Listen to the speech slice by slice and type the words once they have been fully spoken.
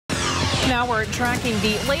Now we're tracking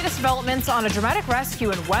the latest developments on a dramatic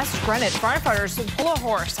rescue in West Greenwich. Firefighters pull a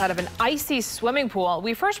horse out of an icy swimming pool.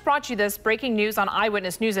 We first brought you this breaking news on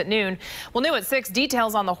Eyewitness News at noon. Well, new at 6,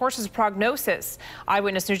 details on the horse's prognosis.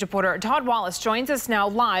 Eyewitness News reporter Todd Wallace joins us now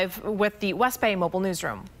live with the West Bay Mobile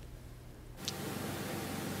Newsroom.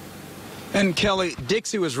 And Kelly,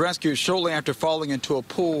 Dixie was rescued shortly after falling into a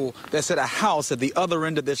pool that's at a house at the other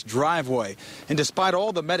end of this driveway. And despite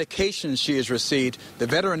all the medications she has received, the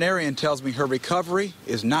veterinarian tells me her recovery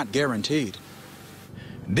is not guaranteed.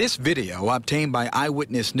 This video, obtained by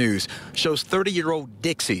Eyewitness News, shows 30-year-old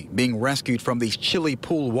Dixie being rescued from these chilly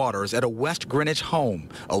pool waters at a West Greenwich home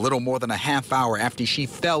a little more than a half hour after she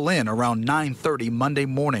fell in around 9:30 Monday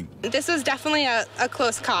morning. This was definitely a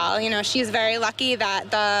close call. You know, she's very lucky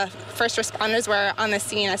that the first responders were on the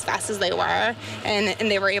scene as fast as they were, and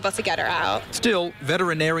they were able to get her out. Still,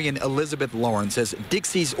 veterinarian Elizabeth Lawrence says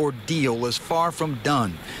Dixie's ordeal is far from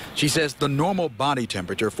done. She says the normal body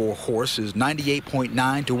temperature for a horse is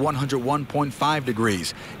 98.9 to 101.5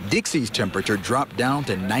 degrees. Dixie's temperature dropped down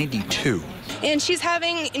to 92. And she's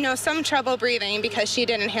having, some trouble breathing because she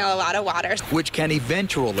didn't inhale a lot of water, which can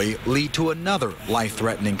eventually lead to another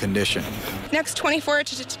life-threatening condition. Next 24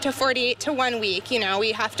 to 48 to 1 week,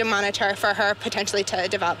 we have to monitor for her potentially to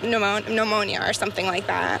develop pneumonia or something like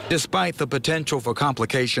that. Despite the potential for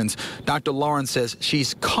complications, Dr. Lawrence says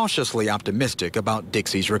she's cautiously optimistic about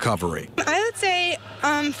Dixie's recovery. I would say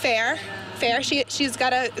fair. She's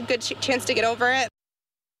got a good chance to get over it.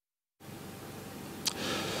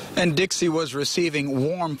 And Dixie was receiving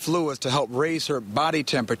warm fluids to help raise her body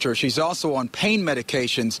temperature. She's also on pain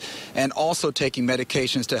medications and also taking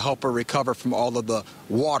medications to help her recover from all of the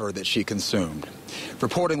water that she consumed.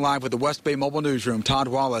 Reporting live with the West Bay Mobile Newsroom, Todd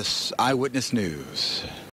Wallace, Eyewitness News.